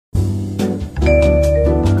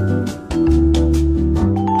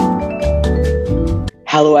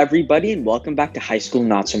Hello, everybody, and welcome back to High School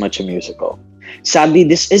Not So Much a Musical. Sadly,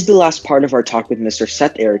 this is the last part of our talk with Mr.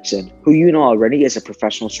 Seth Erickson, who you know already is a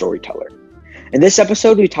professional storyteller. In this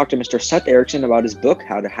episode, we talked to Mr. Seth Erickson about his book,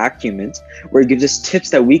 How to Hack Humans, where he gives us tips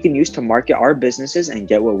that we can use to market our businesses and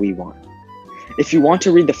get what we want. If you want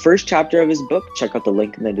to read the first chapter of his book, check out the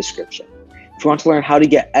link in the description. If you want to learn how to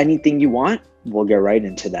get anything you want, we'll get right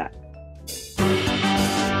into that.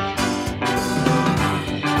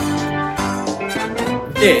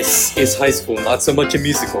 This is High School Not So Much a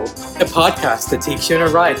Musical, a podcast that takes you on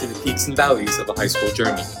a ride through the peaks and valleys of a high school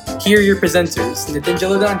journey. Here are your presenters, Nitin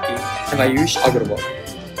Jaladanki and Ayush Agarwal.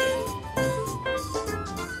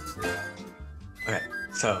 Okay,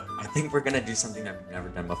 so I think we're gonna do something that we've never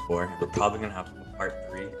done before. We're probably gonna have a part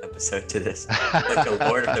 3 episode to this, like the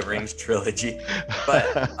Lord of the Rings trilogy.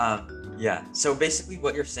 But yeah, so basically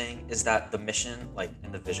what you're saying is that the mission, like,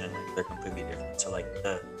 and the vision, like, they're completely different. So like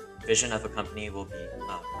the vision of a company will be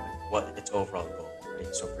what its overall goal,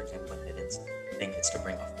 right? So for example, Nitin's thing is to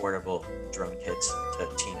bring affordable drone kits to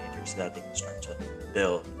teenagers so that they can start to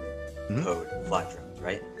build, code, fly drones,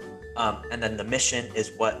 right? And then the mission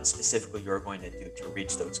is what specifically you're going to do to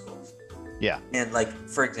reach those goals. Yeah. And like,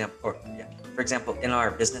 for example, in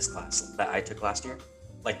our business class that I took last year,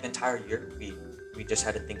 like the entire year, we just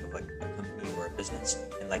had to think of like a company or a business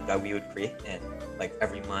and like that we would create, and like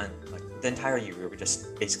every month, like the entire year, we were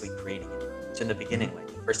just basically creating it. So in the beginning, like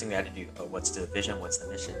the first thing we had to do, what's the vision, what's the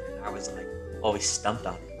mission? And I was like always stumped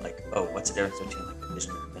on it, like, what's the difference between like the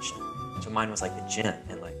vision and the mission? So mine was like the gym,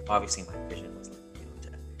 and like obviously my vision was like,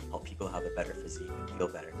 to help people have a better physique and feel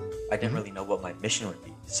better. I didn't really know what my mission would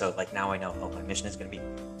be. So like now I know, my mission is going to be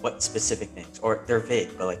what specific things, or they're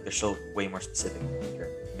vague, but like they're still way more specific than your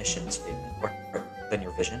mission statement or than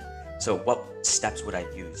your vision. So what steps would I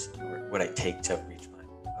use or would I take to reach my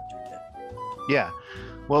objective? Yeah.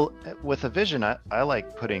 Well, with a vision, I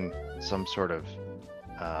like putting some sort of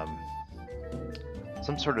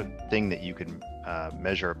thing that you can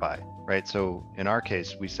measure it by, right? So in our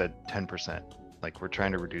case, we said 10%. Like, we're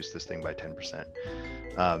trying to reduce this thing by 10%.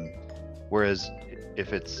 Whereas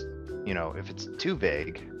if it's too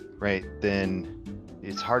vague, right, then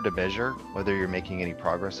it's hard to measure whether you're making any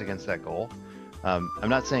progress against that goal. I'm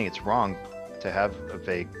not saying it's wrong to have a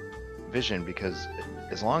vague vision, because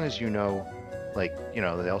as long as you know, like,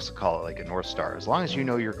 they also call it like a North Star. As long as you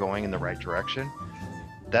know you're going in the right direction,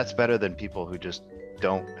 that's better than people who just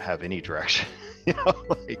don't have any direction.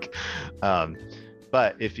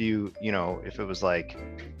 But if if it was like,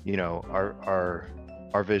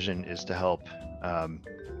 our vision is to help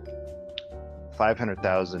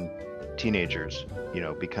 500,000 teenagers,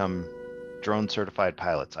 become drone certified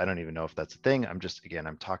pilots. I don't even know if that's a thing. I'm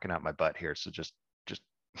talking out my butt here. So just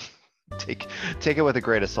take it with a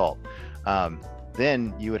grain of salt.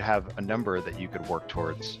 Then you would have a number that you could work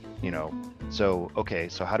towards, So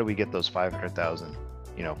how do we get those 500,000,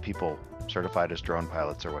 people certified as drone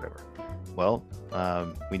pilots or whatever? Well,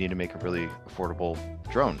 we need to make a really affordable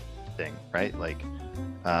drone thing, right? Like,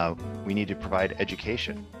 we need to provide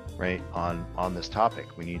education, right, on this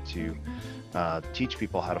topic. We need to teach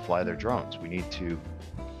people how to fly their drones. We need to,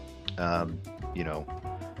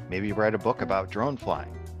 maybe write a book about drone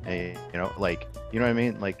flying. And, you know what I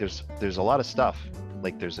mean? Like, there's a lot of stuff.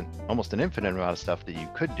 Like, there's almost an infinite amount of stuff that you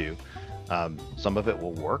could do. Some of it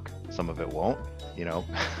will work, some of it won't.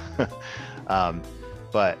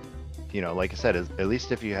 But like I said, at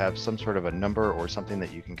least if you have some sort of a number or something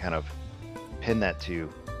that you can kind of pin that to,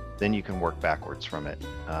 then you can work backwards from it.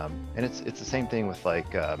 And it's the same thing with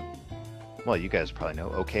like, well, you guys probably know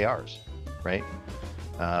OKRs, right?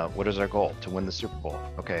 What is our goal? To win the Super Bowl.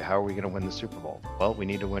 Okay, how are we going to win the Super Bowl? Well, we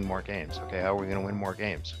need to win more games. Okay, how are we going to win more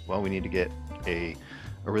games? Well, we need to get a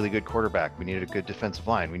really good quarterback. We need a good defensive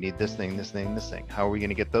line. We need this thing, this thing, this thing. How are we going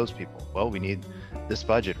to get those people? Well, we need this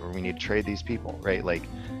budget, or we need to trade these people, right? Like,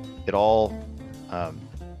 it all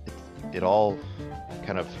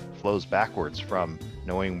kind of flows backwards from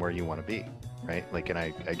knowing where you want to be, right? Like, and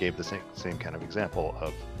I gave the same kind of example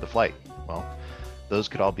of the flight. Well, those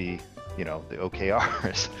could all be, the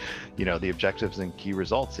OKRs, the objectives and key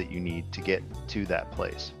results that you need to get to that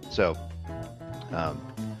place. So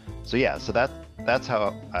that's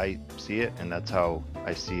how I see it, and that's how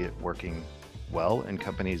I see it working well in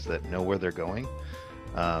companies that know where they're going.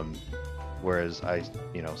 Whereas I,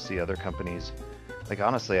 see other companies, like,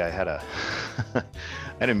 honestly, I had a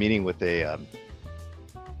meeting with a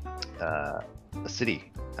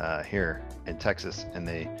city here in Texas, and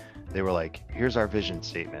they were like, here's our vision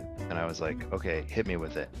statement. And I was like, okay, hit me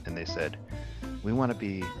with it. And they said, we want to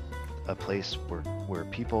be a place where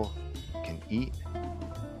people can eat,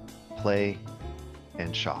 play,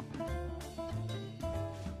 and shop.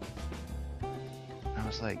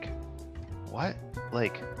 was like, what?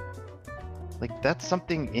 Like that's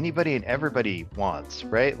something anybody and everybody wants,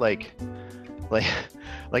 right? Like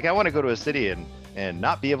I want to go to a city and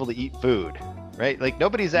not be able to eat food, right? Like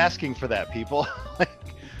nobody's asking for that, people.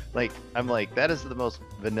 like I'm like, that is the most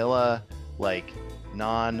vanilla, like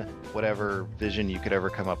non whatever vision you could ever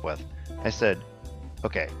come up with. I said,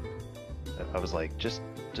 okay. I was like, just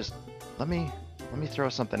let me throw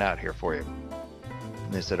something out here for you.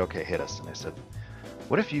 And they said, okay, hit us. And I said,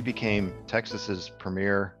 what if you became Texas's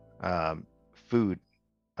premier foodie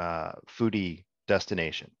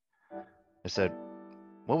destination? I said,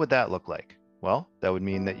 what would that look like? Well, that would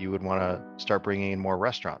mean that you would want to start bringing in more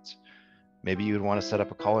restaurants. Maybe you would want to set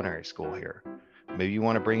up a culinary school here. Maybe you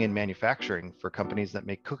want to bring in manufacturing for companies that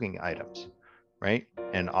make cooking items, right?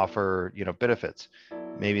 And offer, benefits.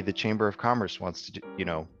 Maybe the Chamber of Commerce wants to,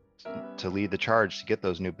 to lead the charge to get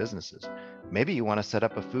those new businesses. Maybe you want to set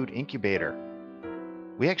up a food incubator.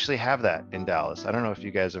 We actually have that in Dallas. I don't know if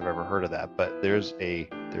you guys have ever heard of that, but there's a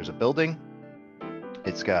building.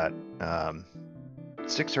 It's got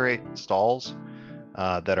 6 or 8 stalls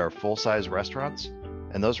that are full-size restaurants,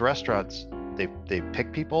 and those restaurants, they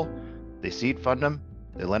pick people, they seed fund them,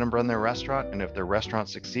 they let them run their restaurant, and if their restaurant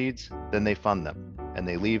succeeds, then they fund them, and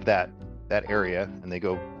they leave that area and they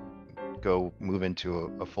go move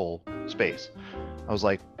into a full space. I was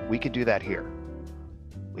like, we could do that here.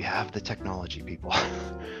 We have the technology, people.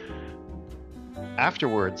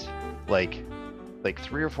 Afterwards, like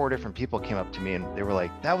 3 or 4 different people came up to me and they were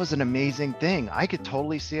like, that was an amazing thing. I could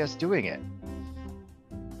totally see us doing it.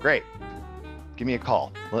 Great. Give me a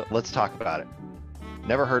call. Let's talk about it.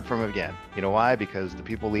 Never heard from him again. You know why? Because the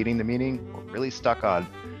people leading the meeting were really stuck on,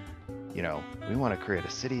 we want to create a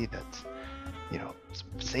city that's,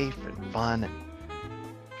 safe and fun and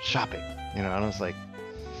shopping, and I was like,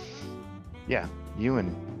 yeah, you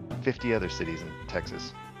and 50 other cities in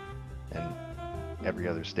Texas and every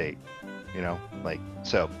other state,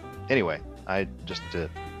 so anyway, I just to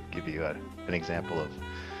give you an example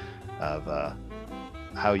of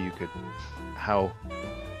how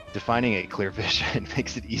defining a clear vision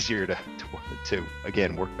makes it easier to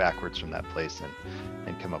again work backwards from that place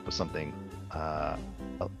and come up with something a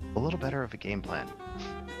little better of a game plan.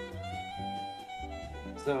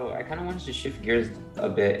 So I kind of wanted to shift gears a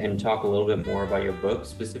bit and talk a little bit more about your book,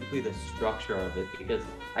 specifically the structure of it, because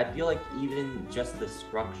I feel like even just the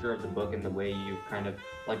structure of the book and the way you kind of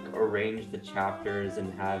like arrange the chapters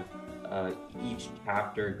and have each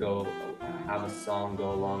chapter have a song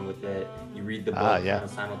go along with it. You read the book and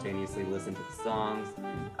simultaneously listen to the songs.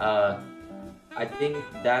 I think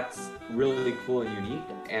that's really cool and unique,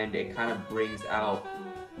 and it kind of brings out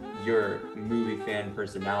your movie fan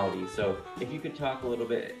personality. So if you could talk a little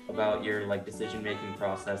bit about your decision-making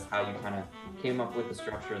process, how you kind of came up with the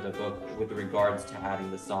structure of the book with regards to adding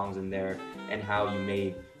the songs in there, and how you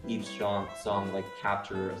made each song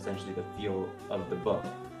capture essentially the feel of the book,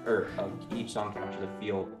 or each song capture the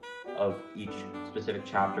feel of each specific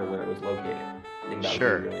chapter where it was located. I think that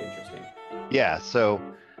would be really interesting. Yeah, so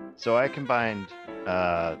I combined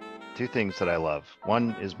 2 things that I love.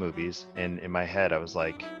 One is movies, and in my head I was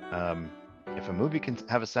like, if a movie can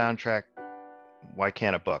have a soundtrack, why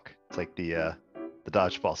can't a book? It's like the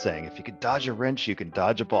dodgeball saying, if you could dodge a wrench, you can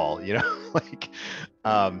dodge a ball,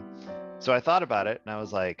 so I thought about it and I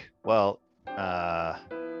was like, well, how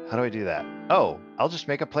do I do that? Oh, I'll just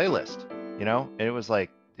make a playlist, and it was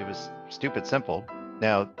stupid simple.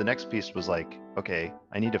 Now the next piece was like, okay,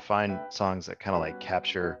 I need to find songs that kind of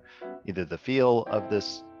capture either the feel of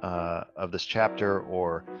this chapter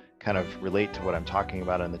or kind of relate to what I'm talking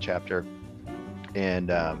about in the chapter. And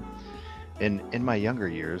in my younger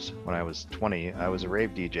years, when I was 20, I was a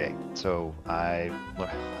rave DJ. So I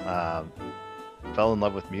fell in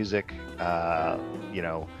love with music, got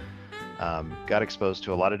exposed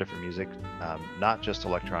to a lot of different music, not just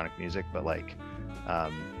electronic music, but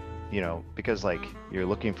because you're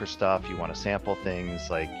looking for stuff, you want to sample things,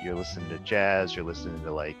 you're listening to jazz, you're listening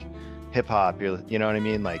to hip hop, you know what I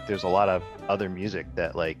mean? There's a lot of other music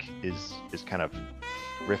that is kind of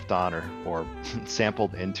riffed on or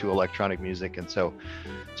sampled into electronic music. And so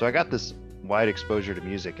I got this wide exposure to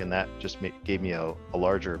music, and that just gave me a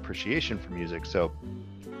larger appreciation for music. So,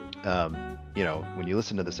 when you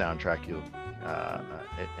listen to the soundtrack, you'll,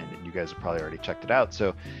 and you guys have probably already checked it out.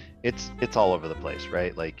 So it's all over the place,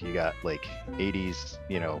 right? You got 80s,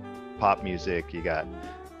 pop music, you got,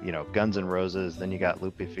 Guns N' Roses, then you got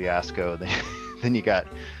Lupe Fiasco, then you got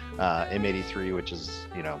M83, which is,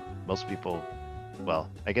 most people, well,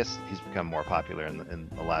 I guess he's become more popular in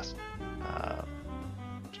the last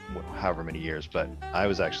however many years, but I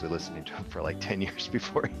was actually listening to him for like 10 years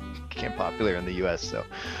before he became popular in the US.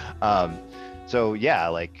 So yeah,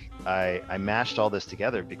 like I mashed all this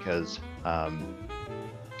together because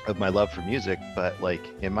of my love for music, but like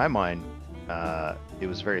in my mind, it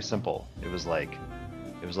was very simple. It was like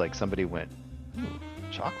somebody went, ooh,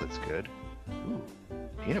 chocolate's good. Ooh,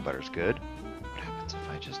 peanut butter's good. What happens if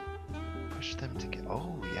I just push them together?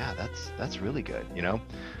 Oh yeah, that's really good, you know?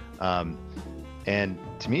 And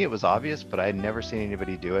to me it was obvious, but I had never seen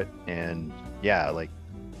anybody do it. And yeah, like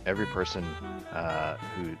every person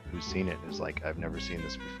who's seen it is like, I've never seen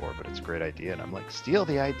this before, but it's a great idea. And I'm like, steal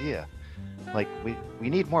the idea. Like we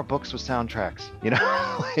need more books with soundtracks, you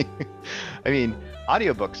know? Like, I mean,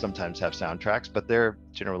 audiobooks sometimes have soundtracks, but they're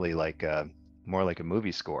generally like more like a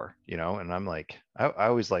movie score, you know? And I'm like, I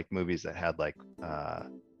always like movies that had like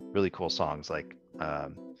really cool songs, like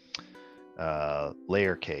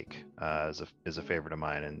Layer Cake is a favorite of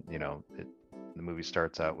mine. And you know, the movie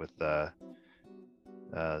starts out with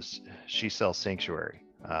She Sells Sanctuary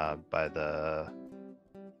by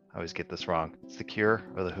I always get this wrong. It's The Cure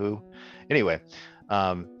or The Who. Anyway,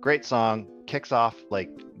 great song, kicks off like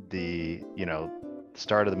the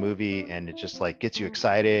start of the movie, and it just like gets you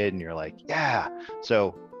excited, and you're like, yeah.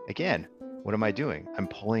 So again, what am I doing? I'm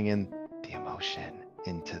pulling in the emotion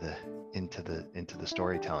into the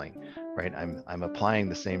storytelling, right? I'm applying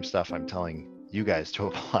the same stuff I'm telling you guys to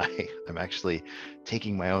apply. I'm actually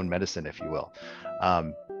taking my own medicine, if you will.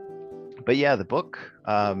 But yeah, the book,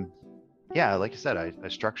 yeah, like I said, I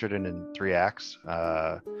structured it in 3 acts,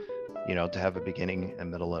 to have a beginning, a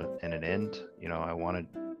middle, and an end. I wanted,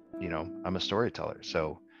 I'm a storyteller,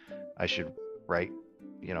 so I should write,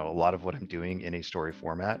 a lot of what I'm doing in a story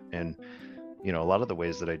format. And, a lot of the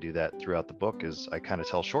ways that I do that throughout the book is I kind of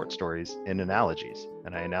tell short stories in analogies,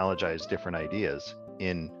 and I analogize different ideas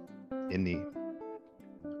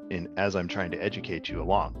as I'm trying to educate you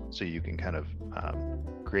along, so you can kind of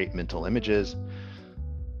create mental images.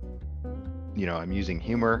 I'm using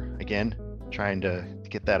humor again, trying to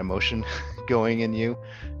get that emotion going in you,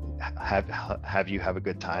 have you have a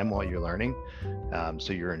good time while you're learning,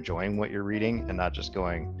 so you're enjoying what you're reading and not just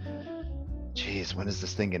going, geez, when is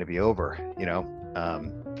this thing going to be over?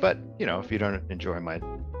 But if you don't enjoy my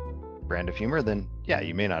brand of humor, then yeah,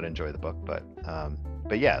 you may not enjoy the book. But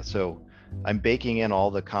yeah, so I'm baking in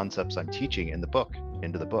all the concepts I'm teaching in the book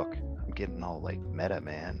into the book. I'm getting all like meta,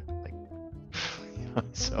 man. Like,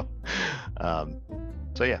 so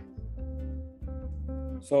yeah.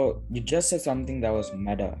 So you just said something that was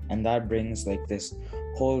meta, and that brings like this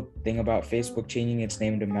whole thing about Facebook changing its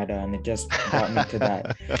name to Meta, and it just brought me to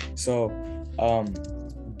that. So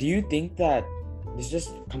do you think that this is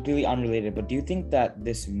just completely unrelated, but do you think that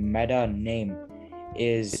this Meta name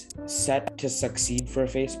is set to succeed for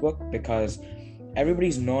Facebook? Because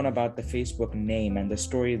everybody's known about the Facebook name and the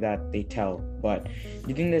story that they tell, but do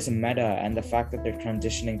you think this Meta and the fact that they're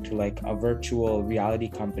transitioning to like a virtual reality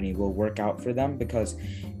company will work out for them? Because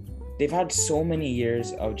they've had so many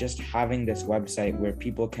years of just having this website where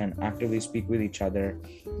people can actively speak with each other.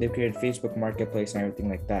 They've created Facebook Marketplace and everything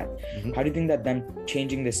like that. Mm-hmm. How do you think that them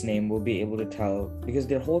changing this name will be able to tell? Because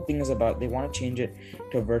their whole thing is about, they want to change it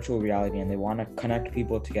to a virtual reality, and they want to connect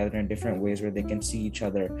people together in different ways where they can see each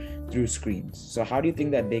other through screens. So how do you think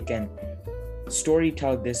that they can story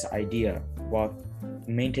tell this idea while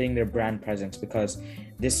maintaining their brand presence? Because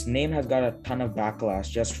this name has got a ton of backlash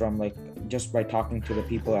just by talking to the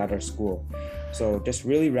people at our school. So just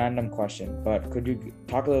really random question, but could you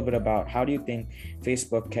talk a little bit about how do you think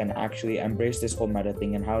Facebook can actually embrace this whole Meta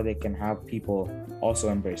thing, and how they can have people also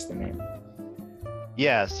embrace the name?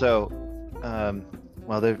 Yeah, so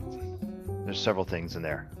well, there's several things in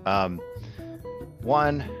there.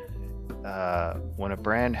 One, when a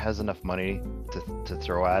brand has enough money to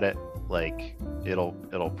throw at it, like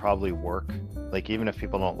it'll probably work. Like even if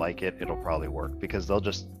people don't like it, it'll probably work, because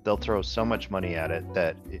they'll throw so much money at it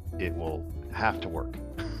that it will have to work.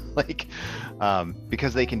 Like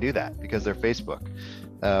because they can do that because they're Facebook.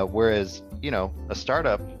 Whereas a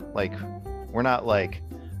startup, like we're not like,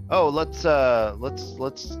 oh, let's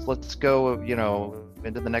go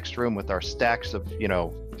into the next room with our stacks of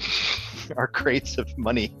our crates of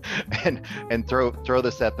money and throw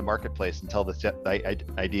this at the marketplace until the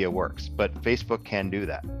idea works. But Facebook can do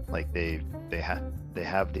that. Like they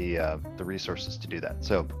have the resources to do that.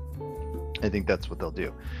 So I think that's what they'll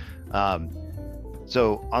do.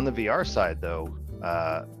 So on the VR side though,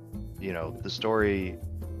 the story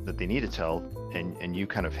that they need to tell, and you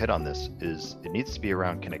kind of hit on this, is it needs to be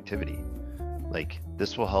around connectivity. Like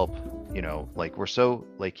this will help like we're so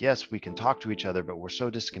like, yes, we can talk to each other, but we're so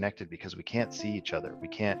disconnected because we can't see each other. We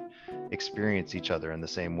can't experience each other in the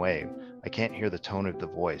same way. I can't hear the tone of the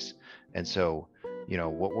voice. And so,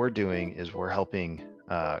 what we're doing is we're helping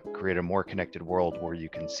create a more connected world where you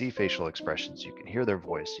can see facial expressions, you can hear their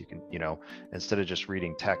voice, you can, instead of just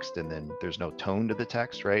reading text and then there's no tone to the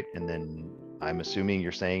text, right? And then I'm assuming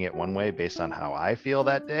you're saying it one way based on how I feel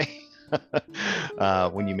that day,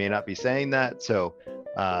 when you may not be saying that. So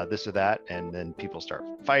this or that, and then people start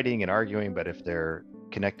fighting and arguing. But if they're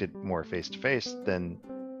connected more face to face, then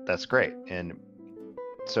that's great. And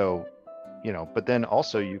so, but then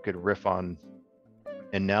also you could riff on,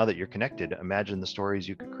 and now that you're connected, imagine the stories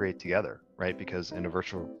you could create together, right? Because in a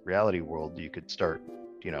virtual reality world, you could start,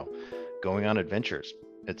 going on adventures.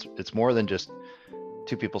 It's more than just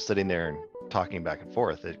two people sitting there and talking back and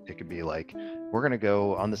forth. It could be like, we're going to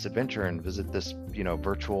go on this adventure and visit this,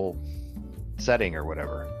 virtual setting or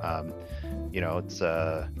whatever. It's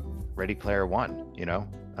Ready Player One,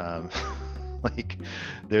 like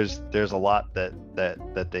there's a lot that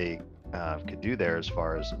they could do there as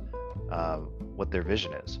far as what their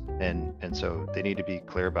vision is, and so they need to be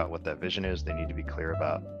clear about what that vision is. They need to be clear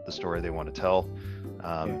about the story they want to tell.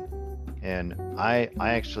 And I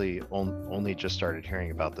actually only just started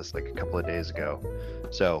hearing about this like a couple of days ago,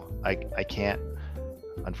 so I can't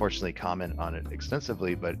unfortunately comment on it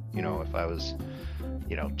extensively. But if I was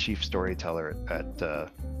chief storyteller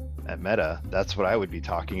at Meta, that's what I would be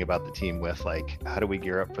talking about the team with, like, how do we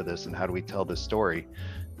gear up for this and how do we tell this story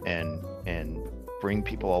and bring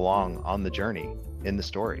people along on the journey in the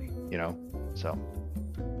story,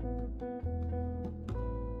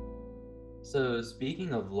 So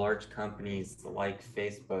speaking of large companies like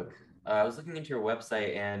Facebook, I was looking into your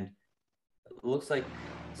website and it looks like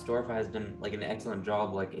Storify has done like an excellent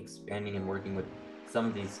job like expanding and working with some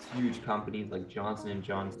of these huge companies like Johnson &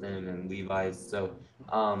 Johnson and Levi's. So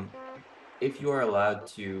if you are allowed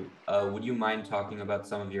to, would you mind talking about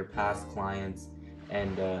some of your past clients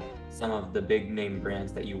and some of the big name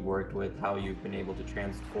brands that you worked with, how you've been able to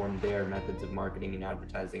transform their methods of marketing and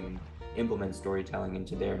advertising and implement storytelling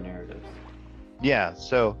into their narratives? Yeah,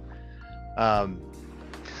 so I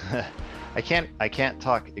can't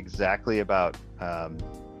talk exactly about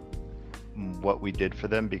what we did for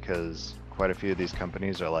them, because quite a few of these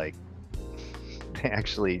companies are like,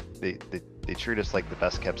 they treat us like the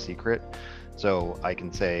best kept secret. So I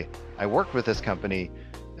can say I worked with this company,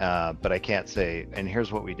 but I can't say, and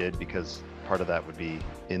here's what we did, because part of that would be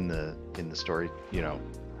in the story.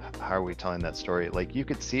 How are we telling that story? Like, you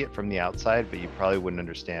could see it from the outside, but you probably wouldn't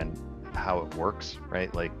understand how it works,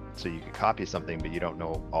 right? Like, so you could copy something, but you don't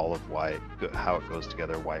know all of how it goes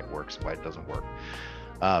together, why it works, why it doesn't work.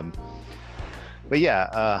 But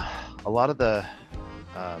yeah, a lot of the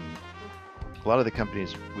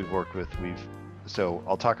companies we've worked with, so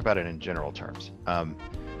I'll talk about it in general terms.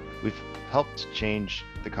 We've helped change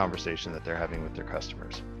the conversation that they're having with their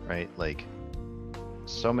customers, right? Like,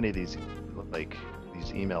 so many of these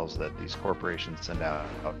emails that these corporations send out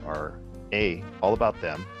are all about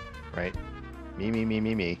them, right? Me.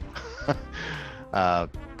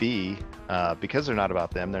 B, because they're not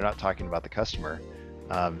about them, they're not talking about the customer.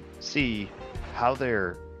 C, how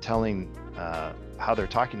they're talking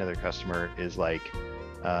to their customer is we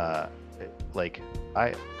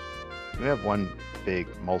have one big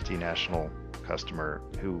multinational customer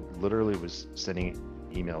who literally was sending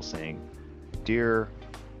emails saying, "Dear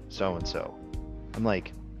so-and-so." I'm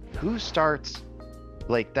like, who starts,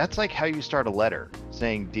 like, that's like how you start a letter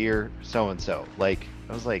saying, "Dear so-and-so." Like,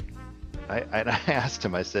 I was like, I asked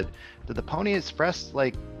him, I said, did the Pony Express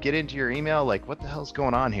like get into your email? Like, what the hell's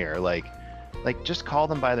going on here? Like just call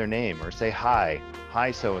them by their name or say, hi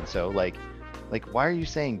so-and-so. Like why are you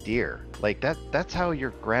saying dear? Like, that's how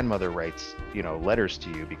your grandmother writes, letters to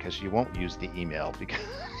you, because you won't use the email, because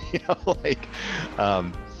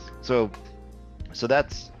so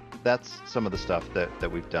that's some of the stuff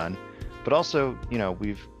that we've done. But also,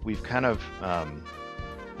 we've kind of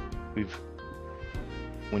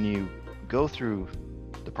when you go through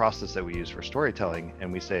the process that we use for storytelling,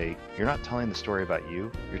 and we say, you're not telling the story about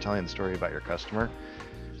you, you're telling the story about your customer.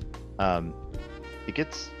 It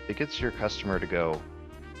gets your customer to go,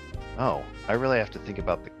 oh, I really have to think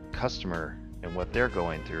about the customer and what they're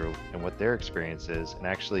going through and what their experience is, and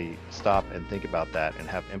actually stop and think about that and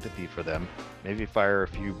have empathy for them. Maybe fire a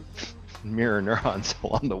few mirror neurons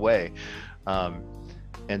along the way.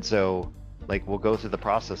 And so, like, we'll go through the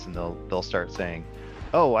process and they'll start saying,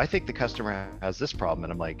 oh, I think the customer has this problem.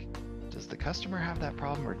 And I'm like, does the customer have that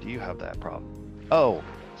problem, or do you have that problem? Oh,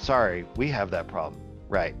 sorry, we have that problem.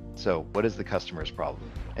 Right. So what is the customer's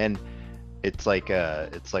problem? And it's like a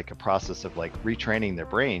process of like retraining their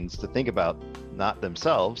brains to think about not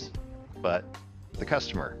themselves, but the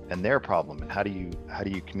customer and their problem, and how do you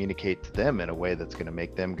communicate to them in a way that's going to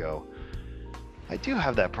make them go, I do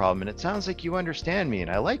have that problem, and it sounds like you understand me,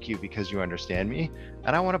 and I like you because you understand me,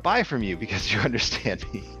 and I want to buy from you because you understand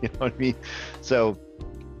me. You know what I mean? So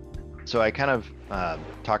I kind of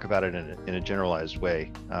talk about it in a generalized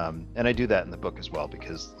way, and I do that in the book as well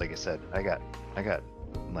because, like I said, I got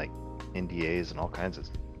like NDAs and all kinds of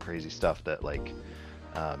crazy stuff that like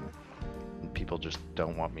people just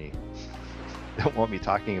don't want me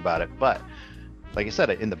talking about it. But like I said,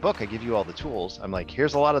 in the book I give you all the tools. I'm like,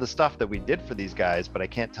 here's a lot of the stuff that we did for these guys, but I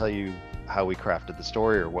can't tell you how we crafted the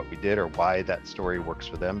story or what we did or why that story works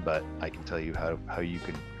for them, but I can tell you how you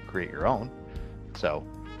can create your own. So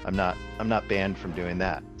I'm not banned from doing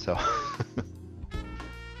that. So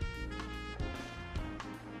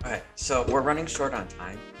All right, so we're running short on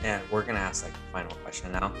time, and we're gonna ask like the final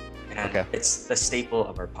question now, and Okay. it's the staple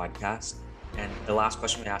of our podcast. And the last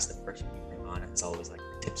question we ask the person we bring on is always like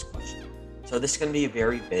the tips question. So this can be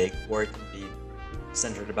very big, or it can be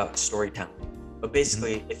centered about storytelling. But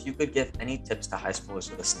basically, if you could give any tips to high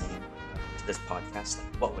schoolers listening to this podcast,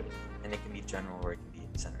 like what would it be? And it can be general, or it can be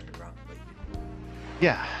centered around what you do.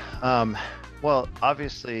 yeah, well,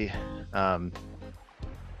 obviously, I'm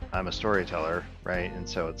a storyteller, right? And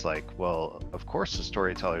so it's like, well, of course the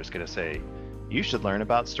storyteller is going to say, you should learn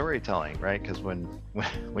about storytelling, right? Because when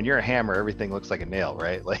you're a hammer, everything looks like a nail,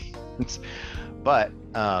 right? Like, but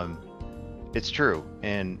it's true,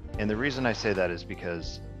 and the reason I say that is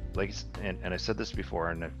because, like, and I said this before,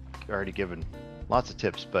 and I've already given lots of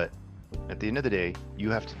tips, but at the end of the day,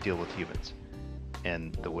 you have to deal with humans,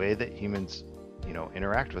 and the way that humans,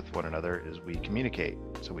 interact with one another is we communicate.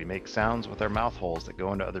 So we make sounds with our mouth holes that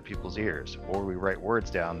go into other people's ears, or we write words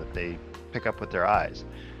down that they pick up with their eyes.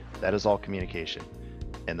 That is all communication.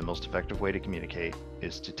 And the most effective way to communicate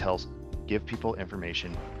is to give people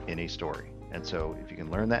information in a story. And so if you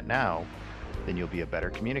can learn that now, then you'll be a better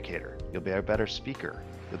communicator. You'll be a better speaker.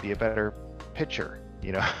 You'll be a better pitcher,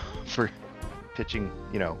 for pitching,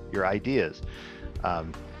 your ideas.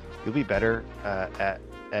 You'll be better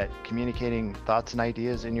at communicating thoughts and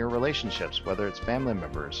ideas in your relationships, whether it's family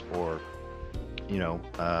members or,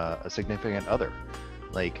 a significant other.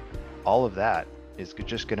 Like, all of that is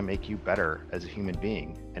just going to make you better as a human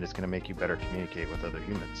being, and it's going to make you better communicate with other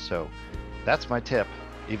humans. So that's my tip,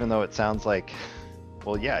 even though it sounds like,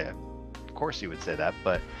 well, yeah, of course you would say that,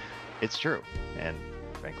 but it's true. And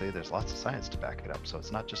frankly, there's lots of science to back it up. So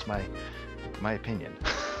it's not just my opinion.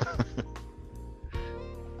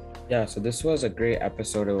 Yeah, so this was a great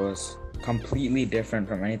episode. It was completely different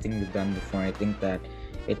from anything we've done before. I think that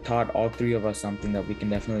it taught all three of us something that we can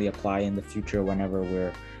definitely apply in the future whenever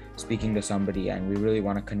we're speaking to somebody and we really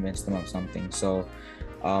want to convince them of something. So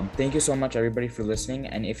thank you so much, everybody, for listening.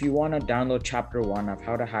 And if you want to download chapter 1 of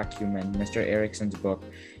How to Hack Human, Mr. Erickson's book,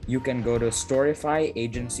 you can go to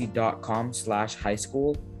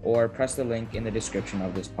storyfyagency.com/highschool or press the link in the description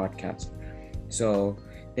of this podcast. So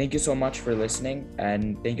thank you so much for listening,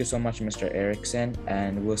 and thank you so much, Mr. Erickson,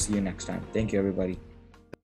 and we'll see you next time. Thank you, everybody.